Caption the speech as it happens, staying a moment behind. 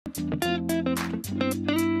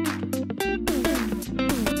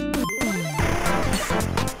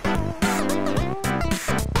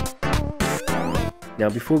Now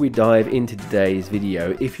before we dive into today's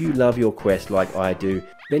video, if you love your Quest like I do,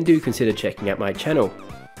 then do consider checking out my channel.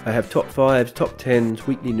 I have top 5s, top 10s,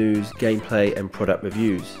 weekly news, gameplay and product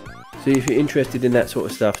reviews. So if you're interested in that sort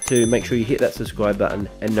of stuff too, make sure you hit that subscribe button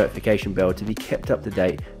and notification bell to be kept up to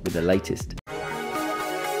date with the latest.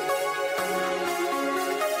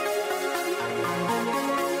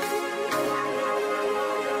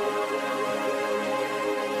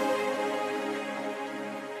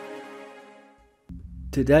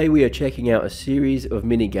 Today we are checking out a series of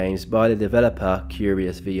minigames by the developer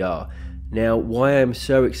CuriousVR. Now why I'm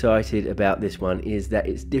so excited about this one is that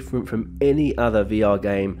it's different from any other VR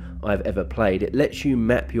game I've ever played. It lets you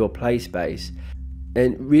map your play space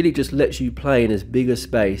and really just lets you play in as big a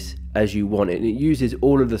space as you want it. And it uses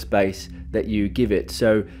all of the space that you give it.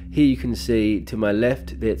 So here you can see to my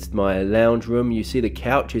left, it's my lounge room. You see the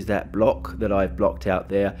couch is that block that I've blocked out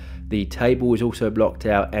there. The table is also blocked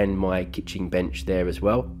out and my kitchen bench there as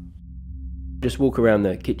well. Just walk around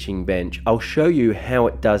the kitchen bench. I'll show you how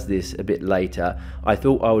it does this a bit later. I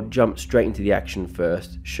thought I would jump straight into the action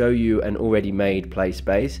first, show you an already made play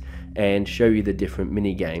space and show you the different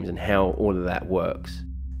mini games and how all of that works.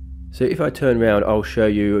 So if I turn around, I'll show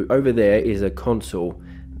you. Over there is a console.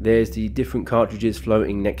 There's the different cartridges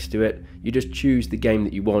floating next to it. You just choose the game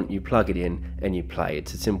that you want, you plug it in and you play.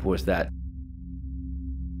 It's as simple as that.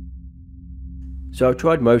 So I've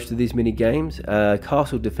tried most of these mini games.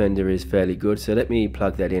 Castle Defender is fairly good, so let me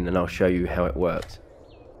plug that in and I'll show you how it works.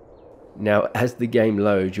 Now as the game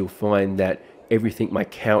loads, you'll find that everything, my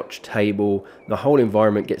couch, table, the whole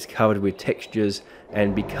environment gets covered with textures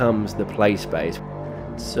and becomes the play space.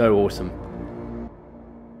 It's so awesome.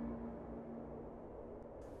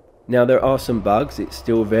 Now there are some bugs. It's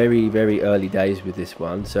still very early days with this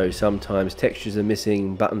one, so sometimes textures are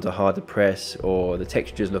missing, buttons are hard to press, or the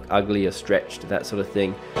textures look ugly or stretched, that sort of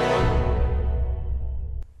thing.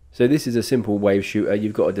 So this is a simple wave shooter.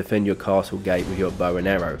 You've got to defend your castle gate with your bow and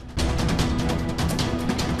arrow.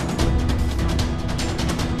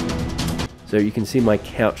 So you can see my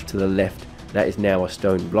couch to the left, that is now a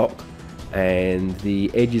stone block, and the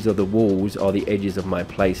edges of the walls are the edges of my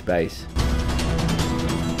play space.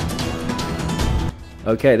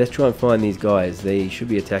 Okay, let's try and find these guys. They should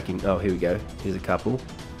be attacking. Oh, here we go. Here's a couple.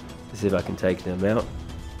 Let's see if I can take them out.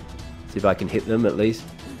 See if I can hit them at least.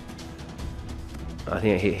 I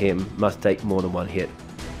think I hit him. Must take more than one hit.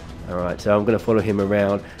 Alright, so I'm going to follow him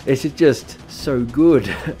around. This is just so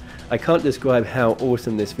good. I can't describe how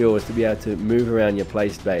awesome this feels to be able to move around your play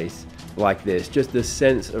space like this. Just the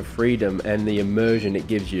sense of freedom and the immersion it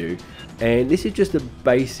gives you. And this is just a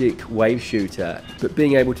basic wave shooter, but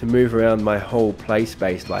being able to move around my whole play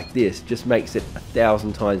space like this just makes it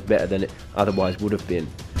 1,000 times better than it otherwise would have been.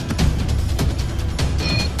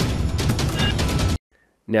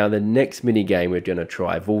 Now the next mini game we're going to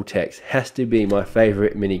try, Vortex, has to be my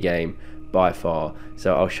favorite mini game by far.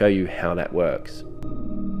 So I'll show you how that works.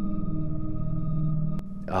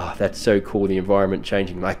 Ah, that's so cool, the environment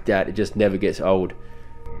changing like that, it just never gets old.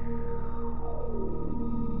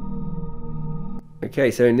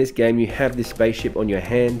 Okay, so in this game you have this spaceship on your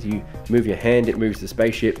hand, you move your hand, it moves the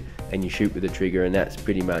spaceship, and you shoot with the trigger, and that's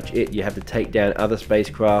pretty much it. You have to take down other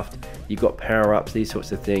spacecraft, you've got power-ups, these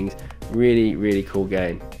sorts of things. Really cool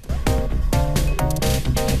game.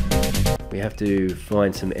 We have to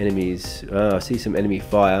find some enemies. I see some enemy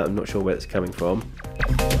fire, I'm not sure where it's coming from.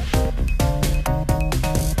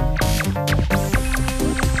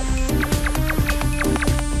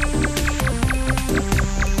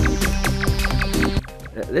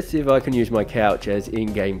 Let's see if I can use my couch as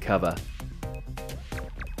in-game cover.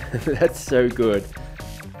 That's so good.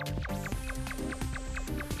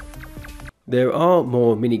 There are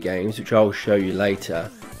more mini games which I'll show you later.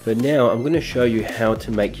 For now, I'm going to show you how to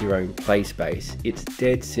make your own play space. It's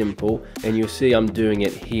dead simple, and you'll see I'm doing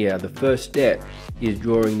it here. The first step is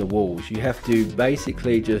drawing the walls. You have to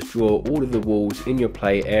basically just draw all of the walls in your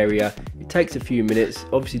play area. It takes a few minutes,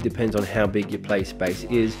 obviously depends on how big your play space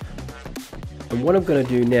is. And what I'm going to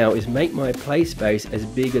do now is make my play space as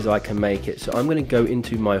big as I can make it. So I'm going to go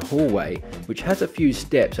into my hallway, which has a few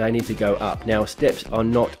steps I need to go up. Now, steps are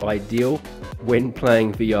not ideal when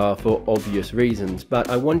playing VR for obvious reasons, but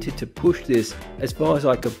I wanted to push this as far as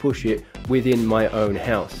I could push it within my own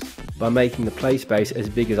house by making the play space as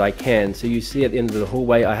big as I can. So you see at the end of the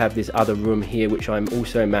hallway I have this other room here which I'm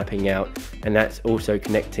also mapping out, and that's also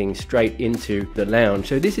connecting straight into the lounge.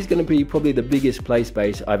 So this is going to be probably the biggest play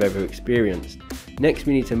space I've ever experienced. Next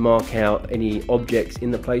we need to mark out any objects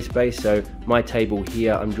in the play space. So my table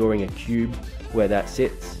here, I'm drawing a cube where that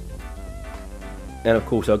sits. And of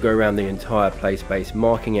course I'll go around the entire play space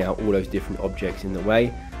marking out all those different objects in the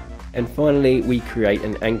way. And finally we create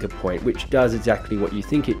an anchor point, which does exactly what you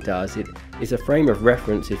think it does. It is a frame of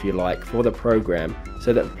reference, if you like, for the program,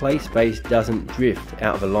 so that the play space doesn't drift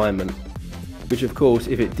out of alignment. Which of course,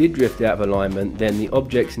 if it did drift out of alignment, then the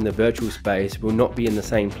objects in the virtual space will not be in the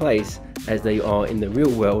same place as they are in the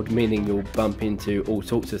real world, meaning you'll bump into all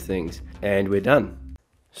sorts of things. And we're done.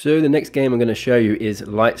 So the next game I'm going to show you is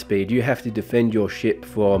Lightspeed. You have to defend your ship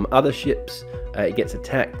from other ships. It gets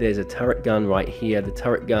attacked. There's a turret gun right here. The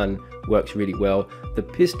turret gun works really well. The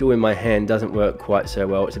pistol in my hand doesn't work quite so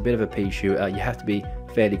well. It's a bit of a pea shooter. You have to be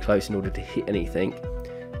fairly close in order to hit anything.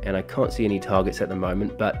 And I can't see any targets at the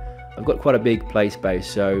moment, but I've got quite a big play space,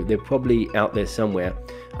 so they're probably out there somewhere.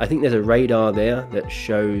 I think there's a radar there that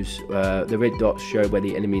shows, the red dots show where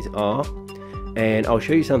the enemies are. And I'll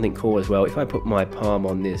show you something cool as well. If I put my palm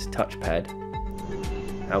on this touchpad,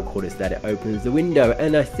 how cool is that? It opens the window,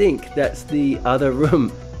 and I think that's the other room.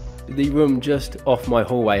 The room just off my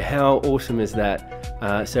hallway. How awesome is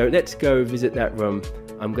that? So let's go visit that room.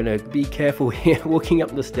 I'm gonna be careful here walking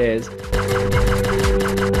up the stairs.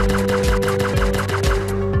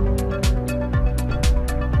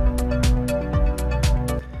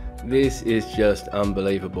 This is just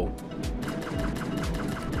unbelievable.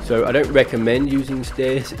 So I don't recommend using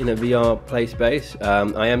stairs in a VR play space.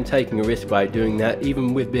 I am taking a risk by doing that,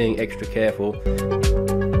 even with being extra careful.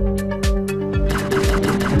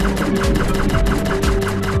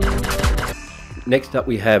 Next up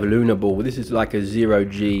we have Lunar Ball. This is like a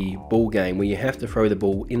 0G ball game where you have to throw the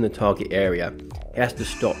ball in the target area. It has to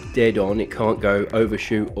stop dead on. It can't go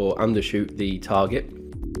overshoot or undershoot the target.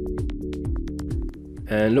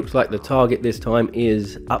 And looks like the target this time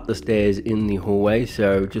is up the stairs in the hallway,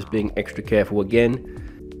 so just being extra careful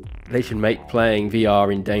again. They should make playing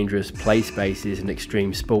VR in dangerous play spaces an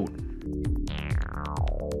extreme sport.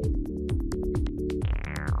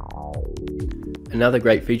 Another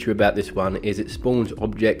great feature about this one is it spawns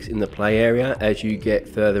objects in the play area as you get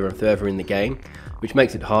further and further in the game, which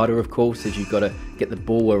makes it harder, of course, as you've got to get the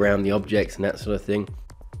ball around the objects and that sort of thing.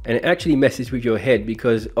 And it actually messes with your head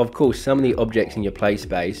because, of course, some of the objects in your play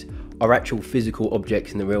space are actual physical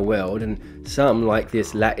objects in the real world, and some, like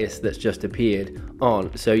this lattice that's just appeared,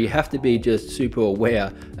 aren't. So you have to be just super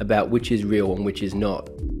aware about which is real and which is not.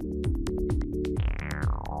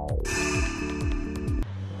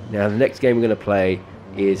 Now the next game we're going to play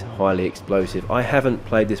is Highly Explosive. I haven't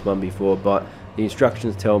played this one before, but the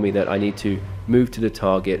instructions tell me that I need to move to the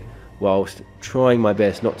target whilst trying my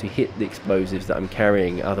best not to hit the explosives that I'm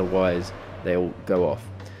carrying, otherwise they'll go off.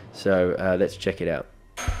 So let's check it out.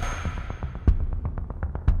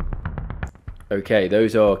 Okay,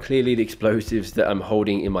 those are clearly the explosives that I'm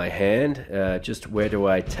holding in my hand. Just where do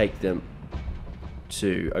I take them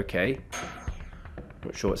to? Okay,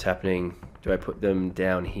 not sure what's happening. Do I put them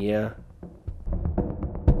down here?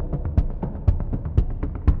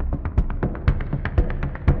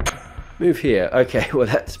 Move here. Okay, well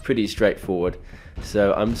that's pretty straightforward.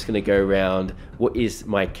 So I'm just going to go around what is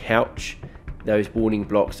my couch. Those warning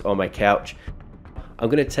blocks are my couch.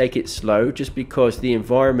 I'm going to take it slow just because the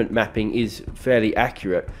environment mapping is fairly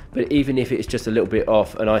accurate, but even if it's just a little bit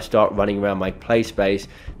off and I start running around my play space,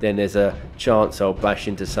 then there's a chance I'll bash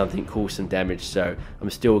into something, cause some damage, so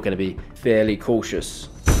I'm still going to be fairly cautious.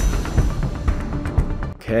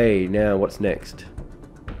 Okay, now what's next?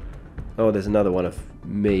 Oh, there's another one of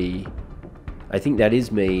me. I think that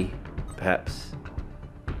is me, perhaps.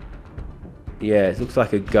 Yeah, it looks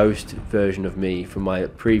like a ghost version of me from my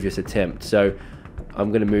previous attempt, so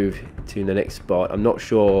I'm going to move to the next spot. I'm not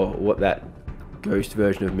sure what that ghost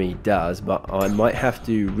version of me does, but I might have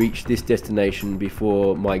to reach this destination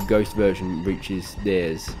before my ghost version reaches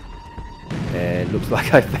theirs. And looks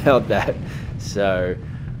like I failed that. So,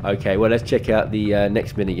 okay, well let's check out the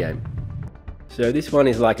next minigame. So this one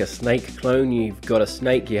is like a snake clone. You've got a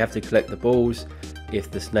snake, you have to collect the balls. If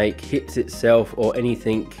the snake hits itself or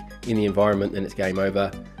anything in the environment, then it's game over.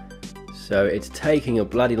 So it's taking a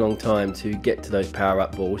bloody long time to get to those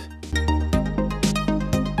power-up balls.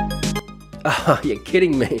 Ah, you're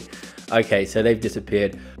kidding me. Okay, so they've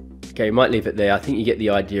disappeared. Okay, might leave it there. I think you get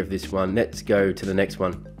the idea of this one. Let's go to the next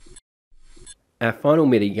one. Our final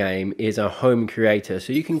mini game is a home creator.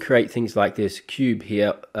 So you can create things like this cube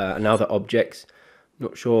here and other objects.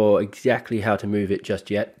 Not sure exactly how to move it just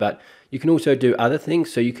yet, but you can also do other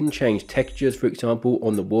things. So you can change textures, for example,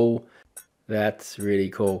 on the wall. That's really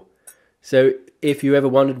cool. So if you ever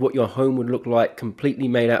wondered what your home would look like completely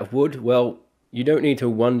made out of wood, well, you don't need to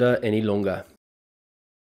wonder any longer.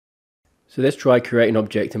 So let's try create an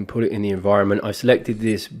object and put it in the environment. I've selected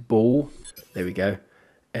this ball. There we go.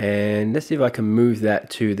 And let's see if I can move that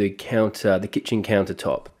to the counter, the kitchen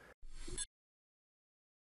countertop.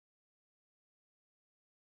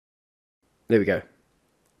 There we go.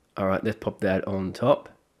 All right, let's pop that on top.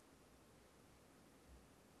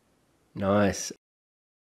 Nice.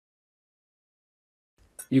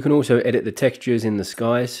 You can also edit the textures in the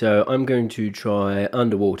sky, so I'm going to try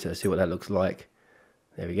underwater, see what that looks like.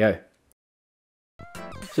 There we go.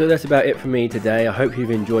 So that's about it for me today. I hope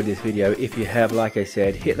you've enjoyed this video. If you have, like I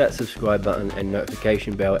said, hit that subscribe button and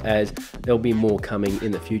notification bell, as there'll be more coming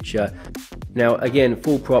in the future. Now again,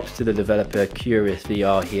 full props to the developer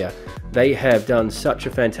CuriousVR here. They have done such a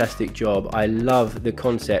fantastic job. I love the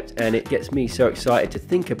concept, and it gets me so excited to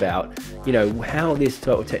think about, you know, how this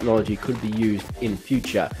sort of technology could be used in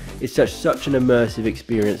future. It's such an immersive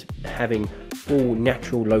experience, having full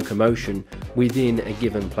natural locomotion within a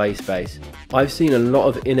given play space. I've seen a lot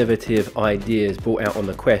of innovative ideas brought out on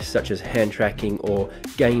the Quest, such as hand tracking or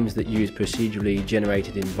games that use procedurally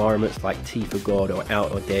generated environments like T for God or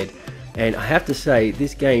Out or Dead. And I have to say,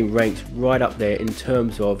 this game ranks right up there in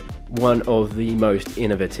terms of one of the most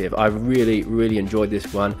innovative. I really enjoyed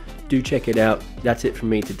this one. Do check it out. That's it from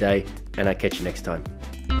me today, and I'll catch you next time.